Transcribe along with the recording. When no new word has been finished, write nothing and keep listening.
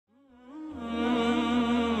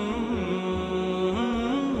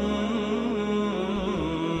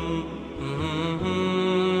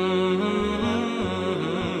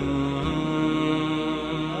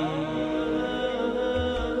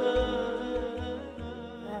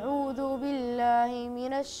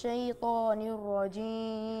الشيطان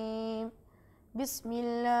الرجيم. بسم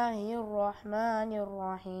الله الرحمن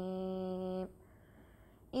الرحيم.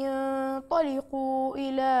 انطلقوا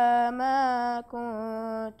إلى ما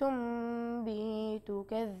كنتم به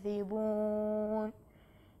تكذبون.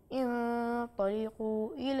 انطلقوا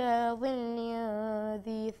إلى ظل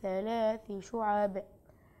ذي 3 شعب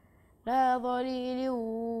لا ظليل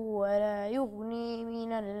ولا يغني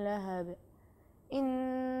من اللهب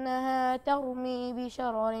إنها ترمي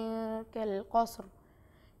بشرر كالقصر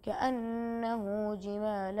كأنه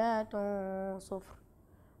جمالات صفر.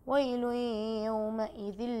 ويل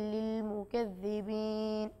يومئذ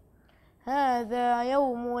للمكذبين. هذا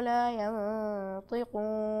يوم لا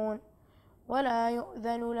ينطقون ولا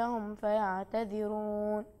يؤذن لهم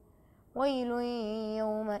فيعتذرون. ويل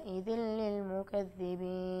يومئذ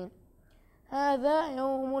للمكذبين. هذا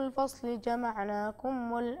يوم الفصل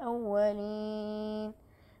جمعناكم والأولين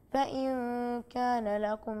فإن كان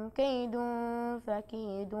لكم كيد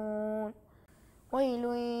فكيدون. ويل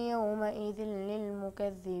يومئذ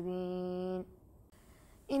للمكذبين.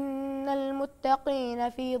 إن المتقين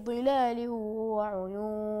في ظلال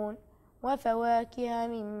وعيون وفواكه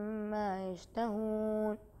مما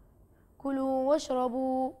يشتهون. كلوا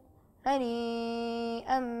واشربوا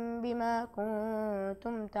هنيئا بما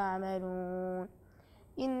كنتم تعملون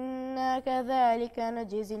إنا كذلك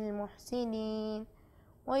نجزي المحسنين.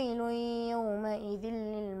 ويل يومئذ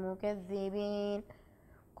للمكذبين.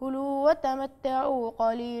 كلوا وتمتعوا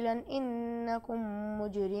قليلا إنكم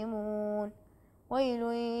مجرمون. ويل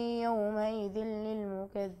يومئذ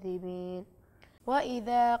للمكذبين.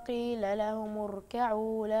 وإذا قيل لهم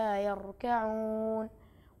اركعوا لا يركعون.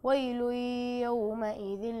 ويل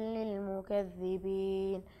يومئذ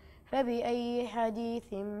للمكذبين. فبأي حديث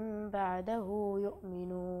بعده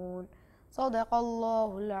يؤمنون. صدق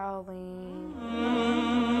الله العظيم.